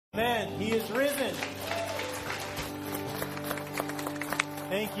Amen. He is risen.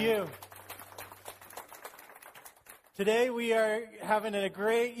 Thank you. Today we are having a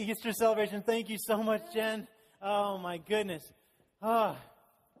great Easter celebration. Thank you so much, Jen. Oh my goodness.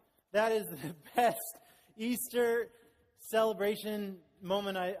 That is the best Easter celebration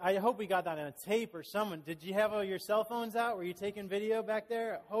moment. I hope we got that on a tape or someone. Did you have all your cell phones out? Were you taking video back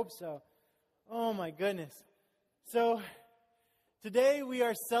there? I hope so. Oh my goodness. So today we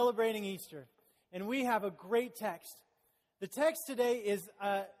are celebrating Easter, and we have a great text. The text today is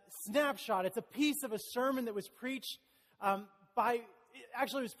a snapshot. It's a piece of a sermon that was preached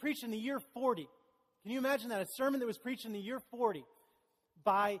it was preached in the year 40. Can you imagine that? A sermon that was preached in the year 40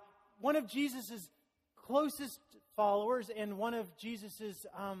 by one of Jesus' closest followers and one of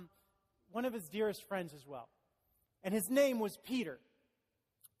his dearest friends as well. And his name was Peter.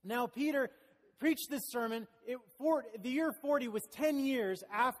 Now, Peter preached this sermon. The year 40 was 10 years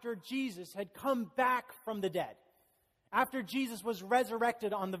after Jesus had come back from the dead, after Jesus was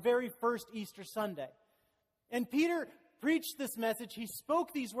resurrected on the very first Easter Sunday. And Peter preached this message. He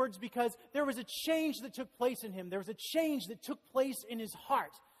spoke these words because there was a change that took place in him. There was a change that took place in his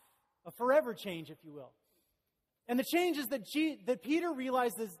heart, a forever change, if you will. And the change is that Peter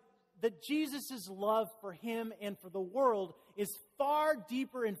realizes that Jesus' love for him and for the world is far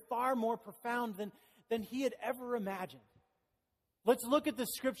deeper and far more profound than he had ever imagined. Let's look at the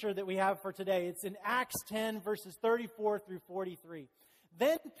scripture that we have for today. It's in Acts 10, verses 34 through 43.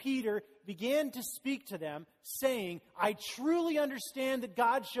 Then Peter began to speak to them, saying, I truly understand that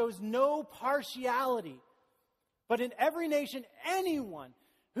God shows no partiality, but in every nation, anyone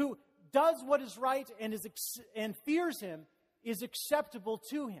who does what is right and fears him is acceptable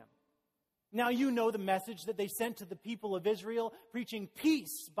to him. Now you know the message that they sent to the people of Israel, preaching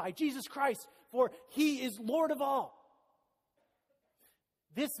peace by Jesus Christ, for he is Lord of all.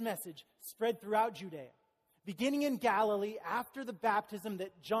 This message spread throughout Judea, beginning in Galilee after the baptism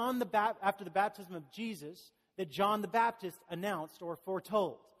of Jesus, that John the Baptist announced or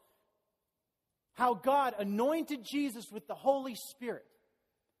foretold. How God anointed Jesus with the Holy Spirit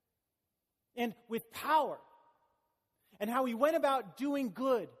and with power, and how he went about doing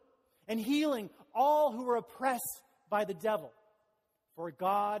good and healing all who were oppressed by the devil, for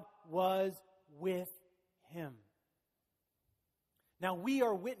God was with him. Now we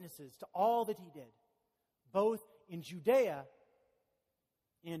are witnesses to all that he did, both in Judea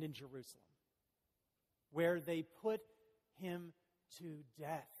and in Jerusalem, where they put him to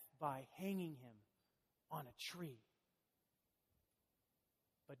death by hanging him on a tree.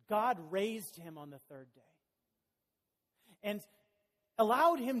 But God raised him on the third day and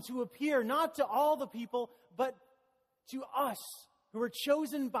allowed him to appear not to all the people, but to us who were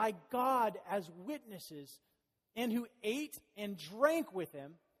chosen by God as witnesses and who ate and drank with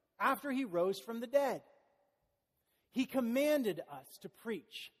him after he rose from the dead. He commanded us to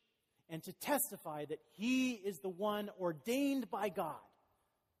preach and to testify that he is the one ordained by God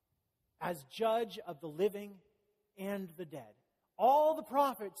as judge of the living and the dead. All the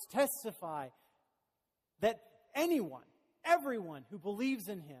prophets testify that everyone who believes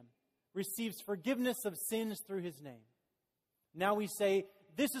in him receives forgiveness of sins through his name. Now we say,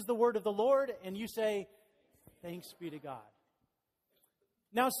 this is the word of the Lord, and you say, thanks be to God.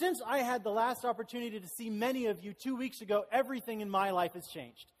 Now, since I had the last opportunity to see many of you 2 weeks ago, everything in my life has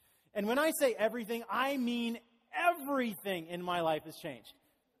changed. And when I say everything, I mean everything in my life has changed.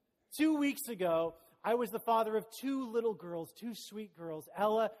 2 weeks ago, I was the father of two little girls, two sweet girls,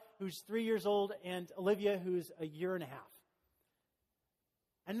 Ella, who's 3 years old, and Olivia, who's a year and a half.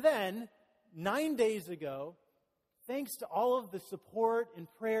 And then, 9 days ago, thanks to all of the support and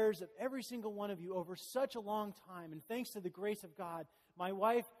prayers of every single one of you over such a long time, and thanks to the grace of God, my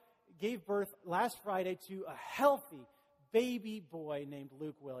wife gave birth last Friday to a healthy baby boy named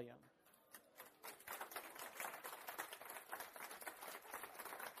Luke William.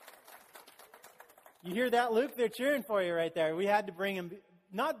 You hear that, Luke? They're cheering for you right there. We had to bring him,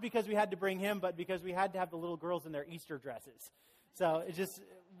 not because we had to bring him, but because we had to have the little girls in their Easter dresses. So it's just,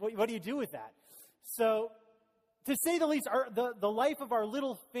 what do you do with that? So, to say the least, the life of our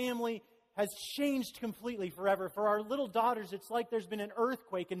little family has changed completely forever. For our little daughters, it's like there's been an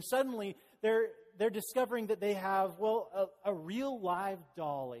earthquake, and suddenly they're discovering that they have, a real live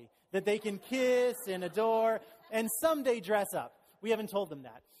dolly that they can kiss and adore and someday dress up. We haven't told them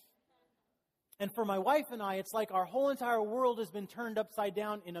that. And for my wife and I, it's like our whole entire world has been turned upside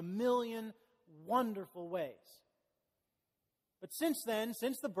down in a million wonderful ways. But since then,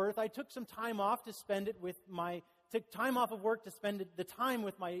 since the birth, I took some time off to spend it with took time off of work to spend the time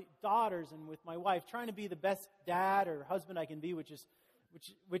with my daughters and with my wife, trying to be the best dad or husband I can be, which is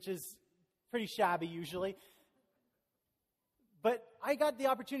which is pretty shabby usually. But I got the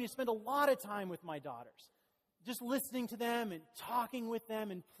opportunity to spend a lot of time with my daughters, just listening to them and talking with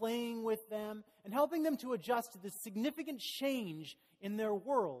them and playing with them and helping them to adjust to this significant change in their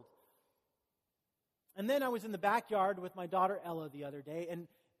world. And then I was in the backyard with my daughter Ella the other day, and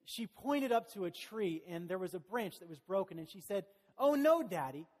she pointed up to a tree, and there was a branch that was broken, and she said, "Oh no,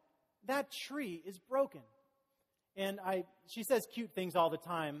 Daddy, that tree is broken." And she says cute things all the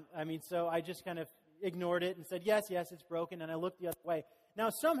time. So I just kind of ignored it and said, yes, it's broken, and I looked the other way. Now,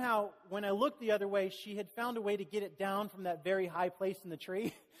 somehow, when I looked the other way, she had found a way to get it down from that very high place in the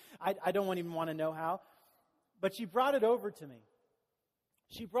tree. I don't even want to know how. But she brought it over to me.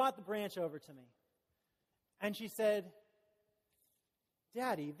 She brought the branch over to me. And she said,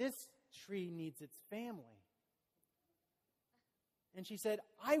 "Daddy, this tree needs its family." And she said,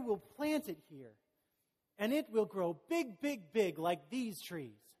 "I will plant it here, and it will grow big, big, big like these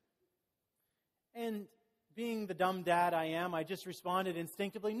trees." And being the dumb dad I am, I just responded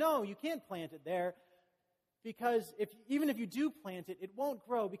instinctively, "No, you can't plant it there, because even if you do plant it, it won't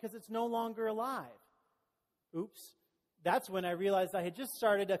grow because it's no longer alive." Oops. That's when I realized I had just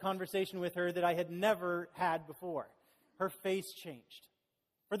started a conversation with her that I had never had before. Her face changed.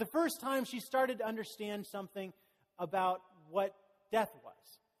 For the first time, she started to understand something about what death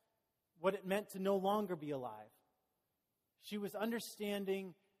was, what it meant to no longer be alive. She was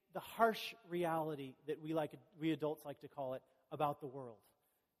understanding the harsh reality that we adults like to call it about the world.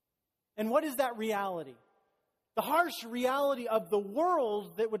 And what is that reality? The harsh reality of the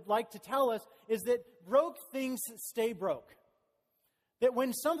world that would like to tell us is that broke things stay broke. That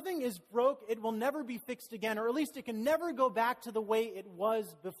when something is broke, it will never be fixed again, or at least it can never go back to the way it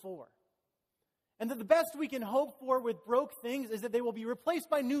was before. And that the best we can hope for with broke things is that they will be replaced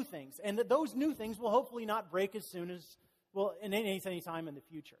by new things, and that those new things will hopefully not break as soon as, in any time in the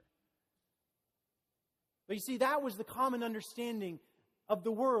future. But you see, that was the common understanding of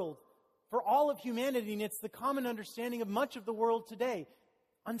the world for all of humanity, and it's the common understanding of much of the world today,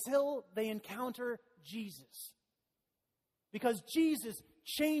 until they encounter Jesus. Because Jesus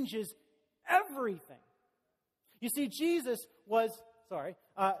changes everything. You see, Jesus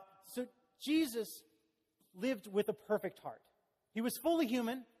lived with a perfect heart. He was fully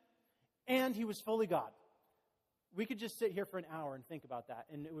human, and he was fully God. We could just sit here for an hour and think about that,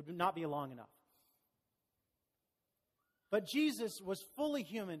 and it would not be long enough. But Jesus was fully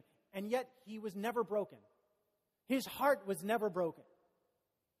human, and yet he was never broken. His heart was never broken.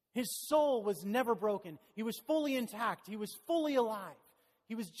 His soul was never broken. He was fully intact. He was fully alive.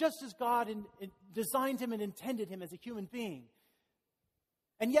 He was just as God designed him and intended him as a human being.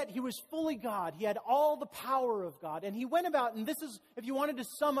 And yet he was fully God. He had all the power of God. And he went about, and this is, if you wanted to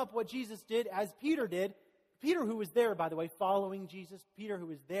sum up what Jesus did, as Peter did, Peter, who was there, by the way, following Jesus, Peter, who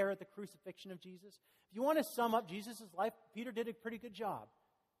was there at the crucifixion of Jesus. If you want to sum up Jesus' life, Peter did a pretty good job.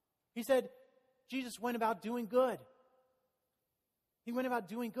 He said, Jesus went about doing good. He went about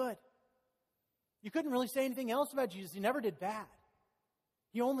doing good. You couldn't really say anything else about Jesus. He never did bad.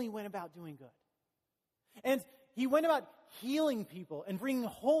 He only went about doing good. And he went about healing people and bringing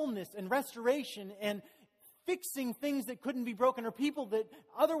wholeness and restoration and fixing things that couldn't be broken, or people that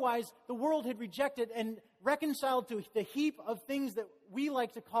otherwise the world had rejected, and reconciled to the heap of things that we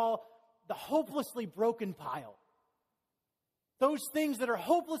like to call the hopelessly broken pile. Those things that are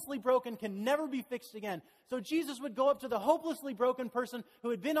hopelessly broken can never be fixed again. So Jesus would go up to the hopelessly broken person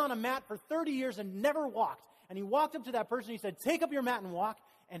who had been on a mat for 30 years and never walked. And he walked up to that person and he said, "Take up your mat and walk."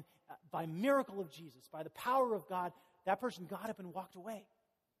 And by miracle of Jesus, by the power of God, that person got up and walked away.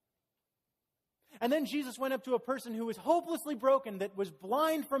 And then Jesus went up to a person who was hopelessly broken, that was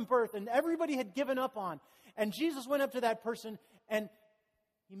blind from birth, and everybody had given up on. And Jesus went up to that person, and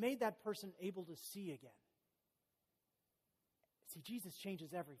he made that person able to see again. See, Jesus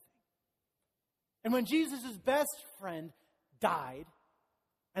changes everything. And when Jesus' best friend died,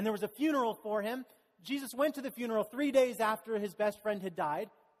 and there was a funeral for him, Jesus went to the funeral 3 days after his best friend had died,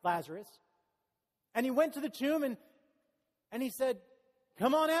 Lazarus. And he went to the tomb, and he said,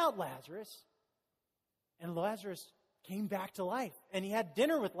 "Come on out, Lazarus." And Lazarus came back to life. And he had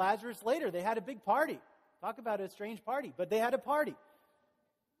dinner with Lazarus later. They had a big party. Talk about a strange party. But they had a party.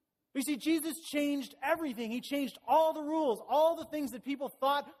 You see, Jesus changed everything. He changed all the rules. All the things that people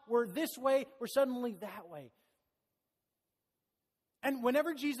thought were this way were suddenly that way. And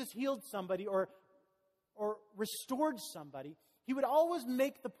whenever Jesus healed somebody or restored somebody, he would always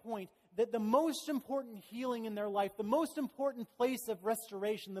make the point that the most important healing in their life, the most important place of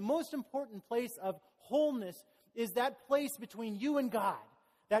restoration, the most important place of wholeness is that place between you and God.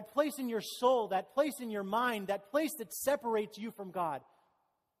 That place in your soul, that place in your mind, that place that separates you from God.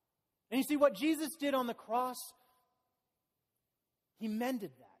 And you see, what Jesus did on the cross, he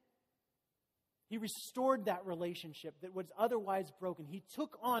mended that. He restored that relationship that was otherwise broken. He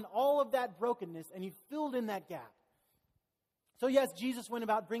took on all of that brokenness and he filled in that gap. So yes, Jesus went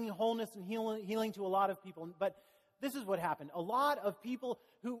about bringing wholeness and healing to a lot of people. But this is what happened. A lot of people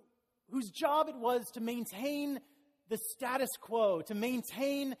whose job it was to maintain the status quo, to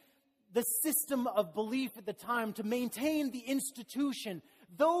maintain the system of belief at the time, to maintain the institution,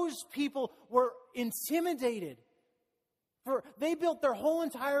 those people were intimidated. For they built their whole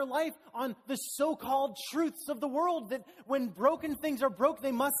entire life on the so-called truths of the world, that when broken things are broke,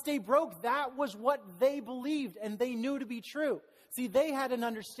 they must stay broke. That was what they believed and they knew to be true. See, they had an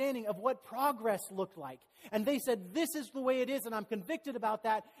understanding of what progress looked like. And they said, this is the way it is, and I'm convicted about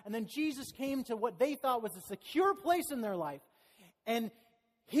that. And then Jesus came to what they thought was a secure place in their life. And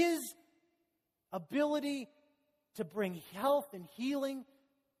his ability to bring health and healing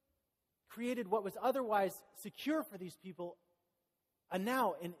created what was otherwise secure for these people,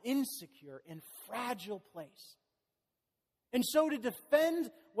 now an insecure and fragile place. And so to defend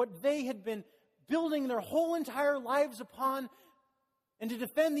what they had been building their whole entire lives upon, and to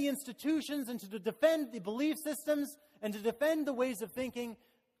defend the institutions, and to defend the belief systems, and to defend the ways of thinking,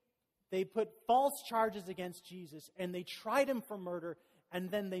 they put false charges against Jesus, and they tried him for murder,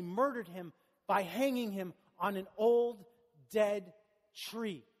 and then they murdered him by hanging him on an old, dead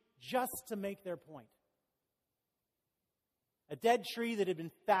tree, just to make their point. A dead tree that had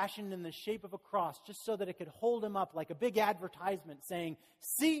been fashioned in the shape of a cross, just so that it could hold him up like a big advertisement saying,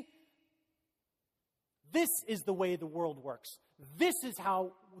 see, this is the way the world works. This is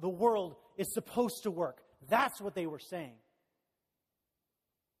how the world is supposed to work. That's what they were saying.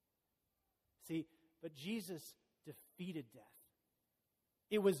 See, but Jesus defeated death.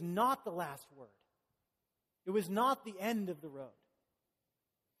 It was not the last word. It was not the end of the road.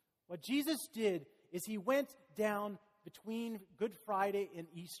 What Jesus did is he went down between Good Friday and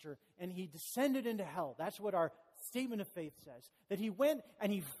Easter, and he descended into hell. That's what our statement of faith says. That he went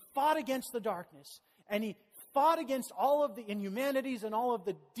and he fought against the darkness, and he fought against all of the inhumanities and all of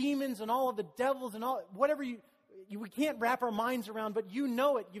the demons and all of the devils and all whatever we can't wrap our minds around, but you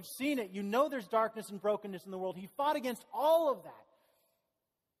know it, you've seen it, you know there's darkness and brokenness in the world. He fought against all of that.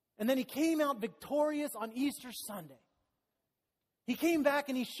 And then he came out victorious on Easter Sunday. He came back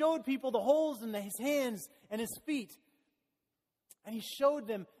and he showed people the holes in his hands and his feet. And he showed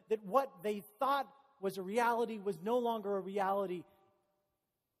them that what they thought was a reality was no longer a reality.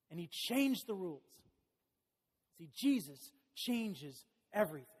 And he changed the rules. See, Jesus changes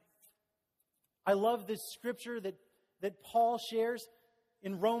everything. I love this scripture that Paul shares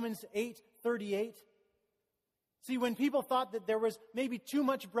in Romans 8:38. See, when people thought that there was maybe too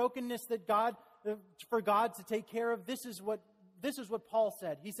much brokenness that for God to take care of, this is what Paul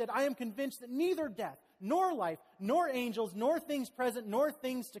said. He said, I am convinced that neither death, nor life, nor angels, nor things present, nor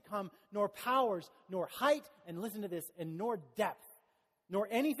things to come, nor powers, nor height, and listen to this, and nor depth, nor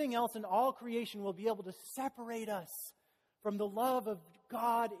anything else in all creation will be able to separate us from the love of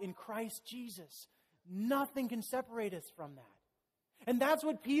God in Christ Jesus. Nothing can separate us from that. And that's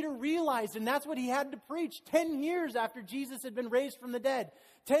what Peter realized, and that's what he had to preach 10 years after Jesus had been raised from the dead.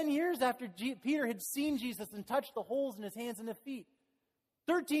 10 years after Peter had seen Jesus and touched the holes in his hands and his feet.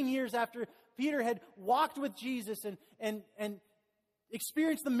 13 years after Peter had walked with Jesus and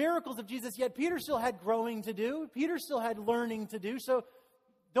experienced the miracles of Jesus, yet Peter still had growing to do. Peter still had learning to do. So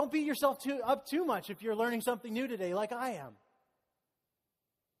don't beat yourself up too much if you're learning something new today like I am.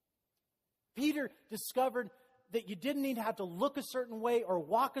 Peter discovered that you didn't need to have to look a certain way or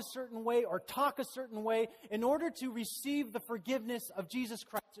walk a certain way or talk a certain way in order to receive the forgiveness of Jesus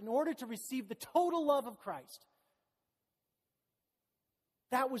Christ, in order to receive the total love of Christ.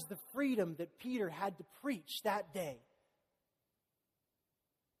 That was the freedom that Peter had to preach that day.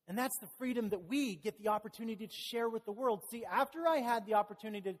 And that's the freedom that we get the opportunity to share with the world. See, after I had the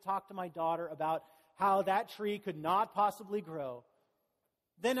opportunity to talk to my daughter about how that tree could not possibly grow,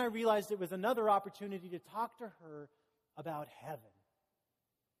 then I realized it was another opportunity to talk to her about heaven.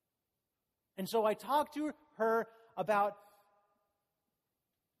 And so I talked to her about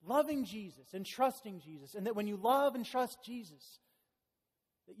loving Jesus and trusting Jesus, and that when you love and trust Jesus,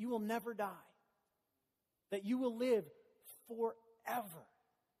 that you will never die, that you will live forever.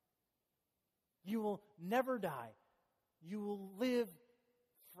 You will never die. You will live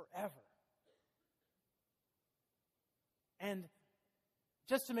forever. And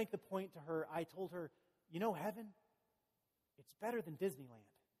just to make the point to her, I told her, you know, heaven, it's better than Disneyland.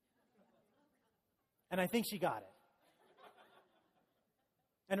 And I think she got it.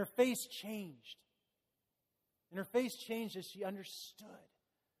 And her face changed. And her face changed as she understood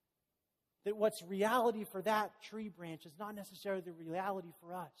that what's reality for that tree branch is not necessarily the reality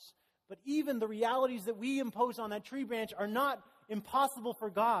for us. But even the realities that we impose on that tree branch are not impossible for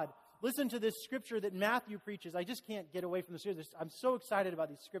God. Listen to this scripture that Matthew preaches. I just can't get away from this. I'm so excited about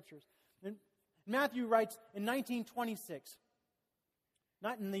these scriptures. And Matthew writes in 1926,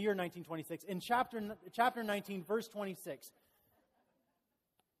 not in the year 1926, in chapter 19, verse 26.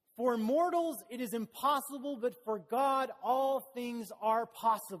 For mortals it is impossible, but for God all things are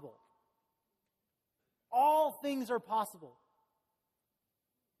possible. All things are possible.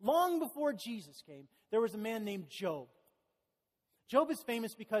 Long before Jesus came, there was a man named Job. Job is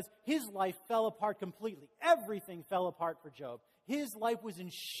famous because his life fell apart completely. Everything fell apart for Job. His life was in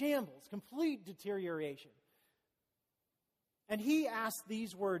shambles, complete deterioration. And he asked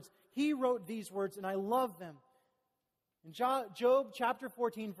these words. He wrote these words, and I love them. In Job chapter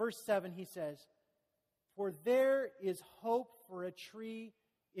 14, verse 7, he says, For there is hope for a tree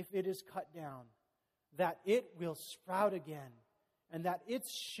if it is cut down, that it will sprout again, and that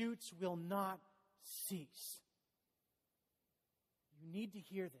its shoots will not cease. You need to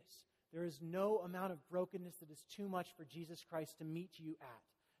hear this. There is no amount of brokenness that is too much for Jesus Christ to meet you at.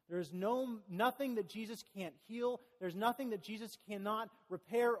 There is nothing that Jesus can't heal. There's nothing that Jesus cannot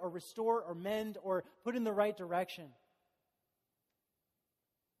repair or restore or mend or put in the right direction.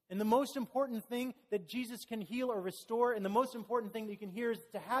 And the most important thing that Jesus can heal or restore, and the most important thing that you can hear, is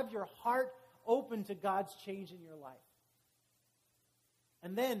to have your heart open to God's change in your life.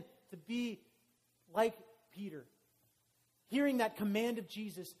 And then to be like Peter, hearing that command of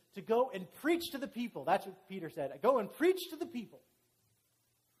Jesus to go and preach to the people. That's what Peter said. Go and preach to the people.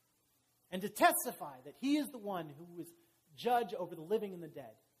 And to testify that he is the one who is judge over the living and the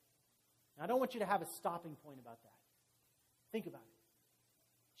dead. Now, I don't want you to have a stopping point about that. Think about it.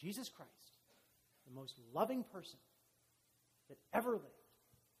 Jesus Christ, the most loving person that ever lived.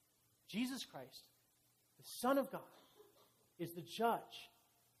 Jesus Christ, the Son of God, is the judge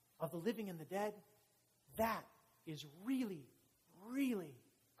of the living and the dead. That is really, really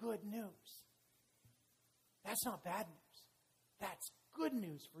good news. That's not bad news. That's good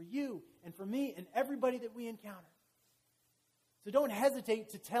news for you and for me and everybody that we encounter. So don't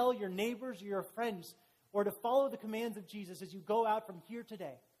hesitate to tell your neighbors or your friends or to follow the commands of Jesus as you go out from here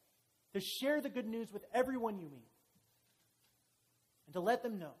today. To share the good news with everyone you meet. And to let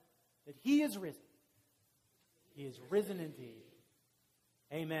them know that He is risen. He is risen indeed.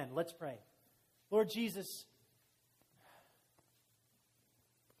 Amen. Let's pray. Lord Jesus,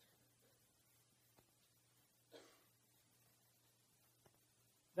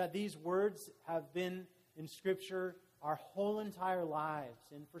 that these words have been in Scripture our whole entire lives.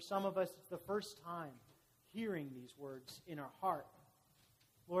 And for some of us, it's the first time hearing these words in our heart.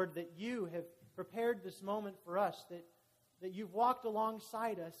 Lord, that you have prepared this moment for us, that you've walked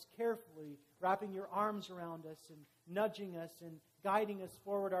alongside us carefully, wrapping your arms around us and nudging us and guiding us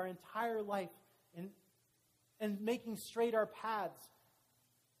forward our entire life and making straight our paths.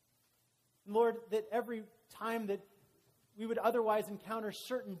 Lord, that every time that we would otherwise encounter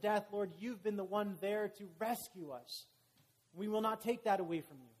certain death, Lord, you've been the one there to rescue us. We will not take that away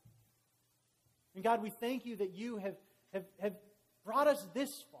from you. And God, we thank you that you have brought us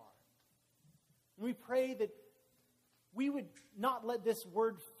this far. And we pray that we would not let this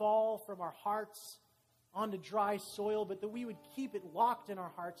word fall from our hearts onto dry soil, but that we would keep it locked in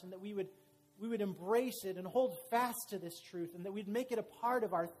our hearts and that we would embrace it and hold fast to this truth and that we'd make it a part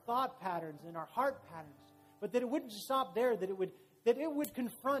of our thought patterns and our heart patterns. But that it wouldn't stop there, that it would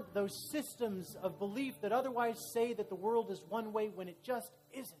confront those systems of belief that otherwise say that the world is one way when it just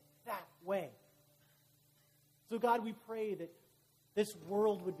isn't that way. So God, we pray that this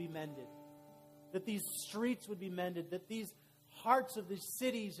world would be mended, that these streets would be mended, that these hearts of these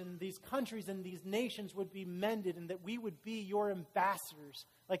cities and these countries and these nations would be mended, and that we would be your ambassadors,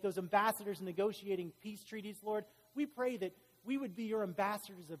 like those ambassadors negotiating peace treaties, Lord. We pray that we would be your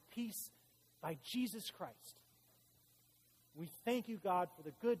ambassadors of peace by Jesus Christ. We thank you, God, for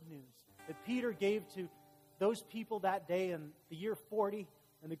the good news that Peter gave to those people that day in the year 40,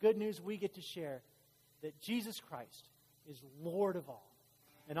 and the good news we get to share, that Jesus Christ is Lord of all.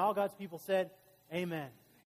 And all God's people said, Amen.